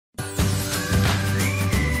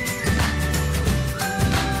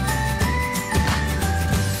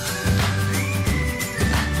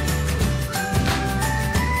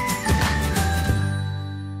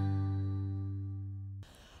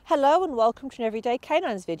Hello and welcome to an Everyday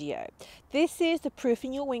Canines video. This is the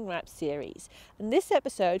Proofing Your Wing Wrap series. In this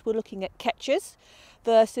episode we're looking at Ketschers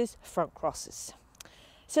versus front crosses.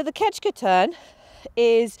 So the Ketschker turn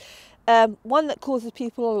is one that causes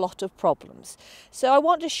people a lot of problems. So I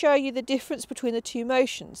want to show you the difference between the two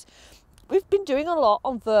motions. We've been doing a lot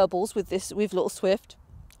on verbals with little Swift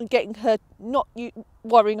and getting her not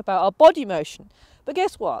worrying about our body motion. But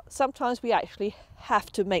guess what? Sometimes we actually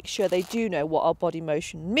have to make sure they do know what our body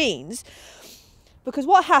motion means. Because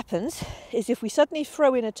what happens is if we suddenly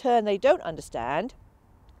throw in a turn they don't understand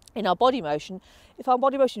in our body motion, if our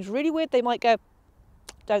body motion is really weird, they might go,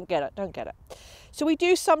 don't get it, don't get it. So we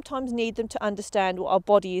do sometimes need them to understand what our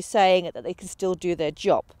body is saying and that they can still do their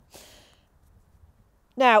job.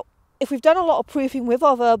 Now, if we've done a lot of proofing with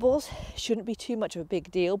our verbals, it shouldn't be too much of a big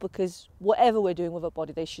deal because whatever we're doing with our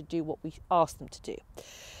body, they should do what we ask them to do.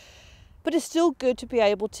 But it's still good to be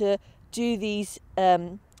able to do these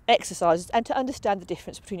exercises and to understand the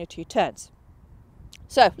difference between your two turns.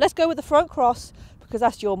 So let's go with the front cross because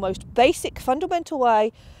that's your most basic, fundamental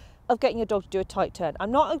way of getting your dog to do a tight turn.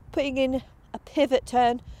 I'm not putting in a pivot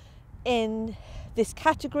turn in this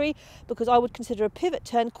category because I would consider a pivot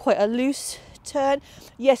turn quite a loose turn.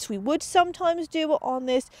 Yes, we would sometimes do it on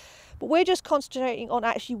this, but we're just concentrating on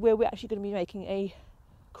actually where we're actually going to be making a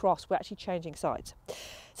cross. We're actually changing sides.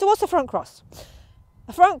 So what's a front cross?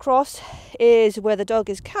 A front cross is where the dog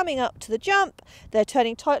is coming up to the jump, they're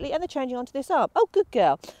turning tightly and they're changing onto this arm. Oh, good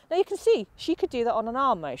girl. Now you can see she could do that on an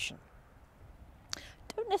arm motion.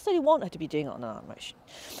 Don't necessarily want her to be doing it on an arm motion,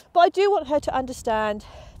 but I do want her to understand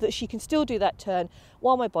that she can still do that turn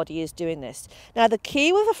while my body is doing this. Now the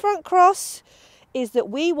key with a front cross is that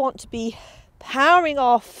we want to be powering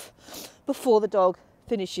off before the dog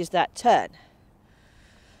finishes that turn.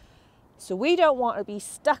 So we don't want to be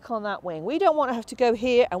stuck on that wing. We don't want to have to go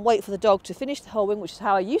here and wait for the dog to finish the whole wing, which is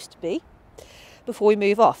how I used to be, before we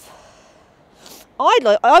move off.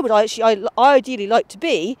 I would ideally like to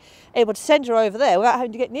be able to send her over there without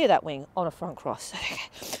having to get near that wing on a front cross.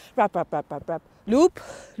 Rab, rab, rab, rab, rab. Loop,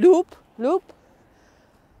 loop, loop.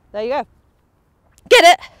 There you go. Get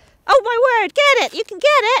it? Oh my word, get it! You can get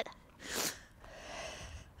it!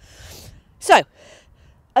 So,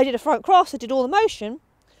 I did a front cross, I did all the motion,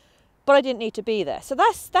 but I didn't need to be there. So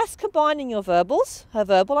that's combining your verbals, her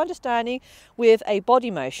verbal understanding, with a body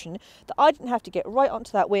motion that I didn't have to get right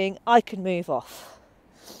onto that wing, I can move off.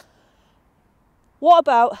 What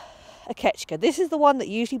about a Ketschker? This is the one that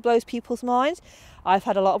usually blows people's minds. I've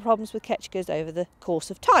had a lot of problems with Ketschkers over the course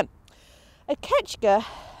of time. A Ketschker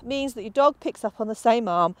means that your dog picks up on the same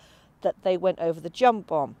arm that they went over the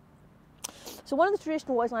jump on. So one of the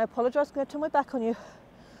traditional ways, and I apologise, I'm going to turn my back on you.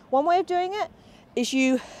 One way of doing it is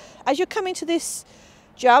as you're coming to this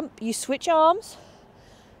jump, you switch arms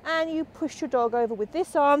and you push your dog over with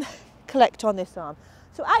this arm, collect on this arm.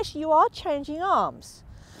 So actually you are changing arms,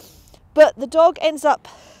 but the dog ends up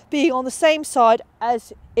being on the same side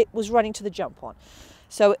as it was running to the jump on.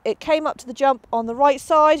 So it came up to the jump on the right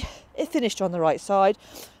side, it finished on the right side,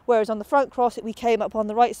 whereas on the front cross we came up on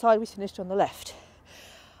the right side, we finished on the left.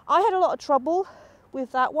 I had a lot of trouble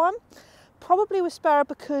with that one, probably with Sparrow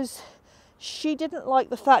because she didn't like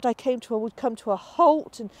the fact I would come to a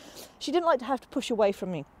halt, and she didn't like to have to push away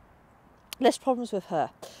from me. Less problems with her.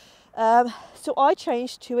 So I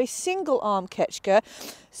changed to a single arm Ketschker.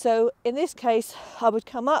 So in this case, I would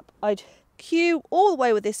come up, I'd cue all the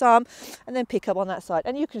way with this arm and then pick up on that side.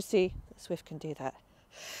 And you can see that Swift can do that.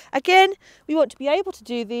 Again, we want to be able to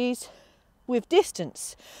do these with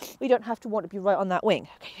distance. We don't have to want to be right on that wing.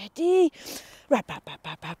 Okay, ready? Rap, rap, rap,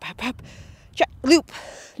 rap, rap, rap, rap. Check, loop,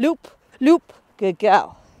 loop, loop. Good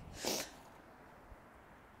girl.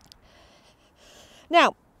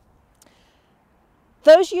 Now,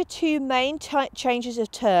 those are your two main changes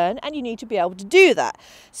of turn, and you need to be able to do that.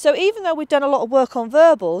 So even though we've done a lot of work on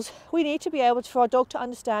verbals, we need to be able for our dog to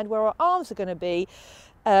understand where our arms are going to be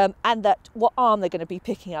and what arm they're going to be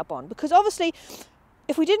picking up on. Because obviously,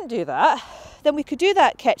 if we didn't do that, then we could do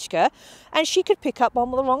that Ketschker and she could pick up on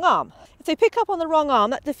the wrong arm. If they pick up on the wrong arm,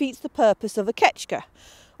 that defeats the purpose of a Ketschker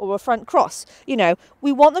or a front cross. You know,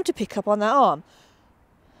 we want them to pick up on that arm.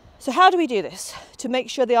 So how do we do this to make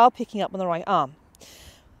sure they are picking up on the right arm?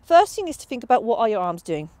 First thing is to think about what are your arms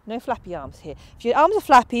doing. No flappy arms here. If your arms are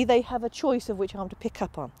flappy, they have a choice of which arm to pick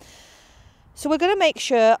up on. So we're going to make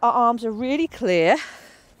sure our arms are really clear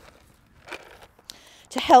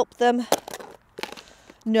to help them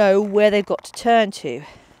know where they've got to turn to.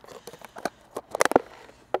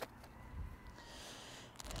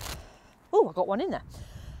 Oh, I got one in there.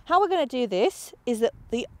 How we're going to do this is that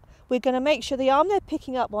we're going to make sure the arm they're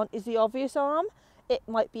picking up on is the obvious arm. It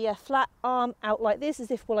might be a flat arm out like this, as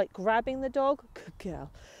if we're like grabbing the dog. Good girl.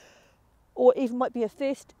 Or even might be a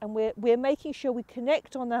fist, and we're making sure we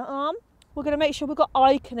connect on that arm. We're going to make sure we've got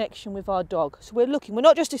eye connection with our dog. So we're looking, we're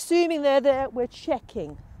not just assuming they're there, we're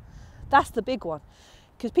checking. That's the big one,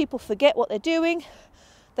 because people forget what they're doing.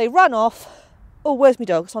 They run off. Oh, where's my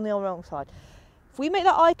dog? It's on the wrong side. If we make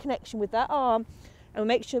that eye connection with that arm, and we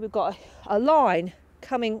make sure we've got a line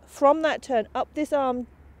coming from that turn up this arm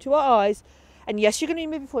to our eyes, and yes, you're going to be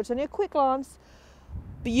moving forward. It's only a quick glance,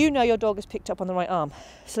 but you know your dog is picked up on the right arm.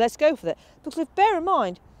 So let's go for it. Because bear in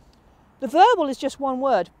mind, the verbal is just one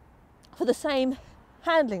word for the same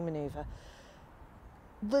handling manoeuvre.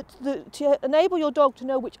 To enable your dog to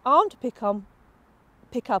know which arm to pick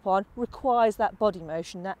up on requires that body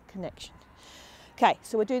motion, that connection. Okay,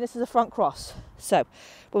 so we're doing this as a front cross. So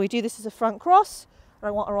when we do this as a front cross, and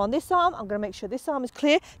I want her on this arm, I'm going to make sure this arm is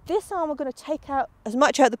clear. This arm I'm going to take out as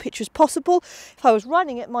much out of the picture as possible. If I was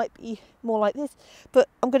running, it might be more like this, but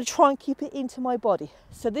I'm going to try and keep it into my body,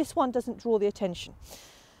 so this one doesn't draw the attention.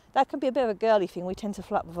 That can be a bit of a girly thing. We tend to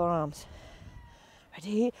flap with our arms.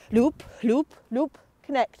 Ready? Loop, loop, loop,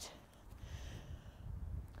 connect.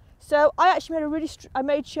 So I actually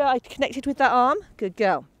made sure I connected with that arm. Good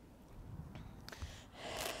girl.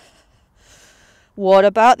 What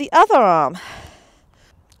about the other arm?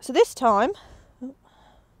 So this time,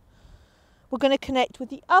 we're going to connect with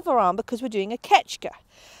the other arm because we're doing a Ketschker.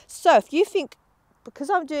 So if you think, because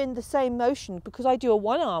I'm doing the same motion, because I do a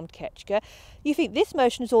one-armed Ketschker, you think this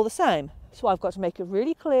motion is all the same. So I've got to make it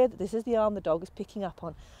really clear that this is the arm the dog is picking up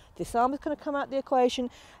on. This arm is going to come out the equation.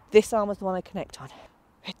 This arm is the one I connect on.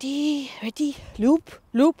 Ready, ready, loop,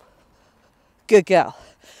 loop. Good girl.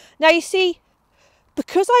 Now you see,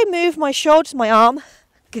 because I moved my shoulders, my arm,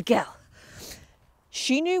 good girl.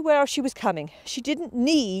 She knew where she was coming. She didn't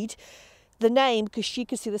need the name because she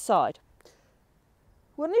could see the side.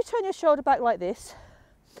 When you turn your shoulder back like this,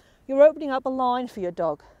 you're opening up a line for your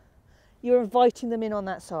dog. You're inviting them in on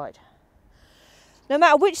that side. No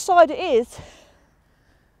matter which side it is,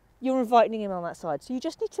 you're inviting him on that side. So you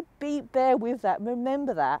just need to bear with that.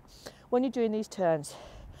 Remember that when you're doing these turns.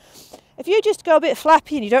 If you just go a bit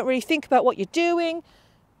flappy and you don't really think about what you're doing,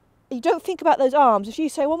 you don't think about those arms. If you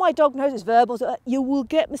say, well, my dog knows his verbals, you will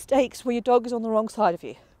get mistakes where your dog is on the wrong side of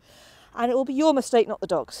you. And it will be your mistake, not the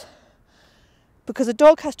dog's. Because the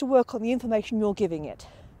dog has to work on the information you're giving it.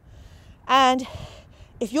 And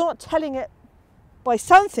if you're not telling it by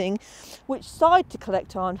something which side to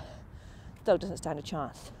collect on, the dog doesn't stand a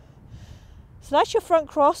chance. So that's your front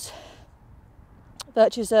cross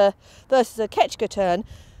versus a Ketschker turn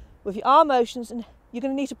with your arm motions, and you're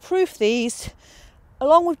going to need to proof these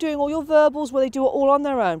along with doing all your verbals where they do it all on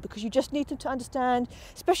their own, because you just need them to understand,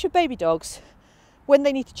 especially baby dogs, when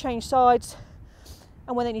they need to change sides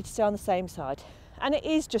and when they need to stay on the same side. And it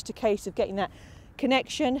is just a case of getting that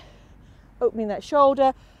connection, opening that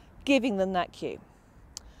shoulder, giving them that cue.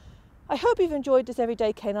 I hope you've enjoyed this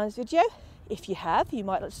Everyday Canines video. If you have, you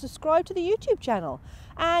might like to subscribe to the YouTube channel,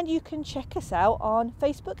 and you can check us out on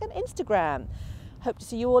Facebook and Instagram. Hope to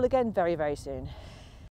see you all again very, very soon.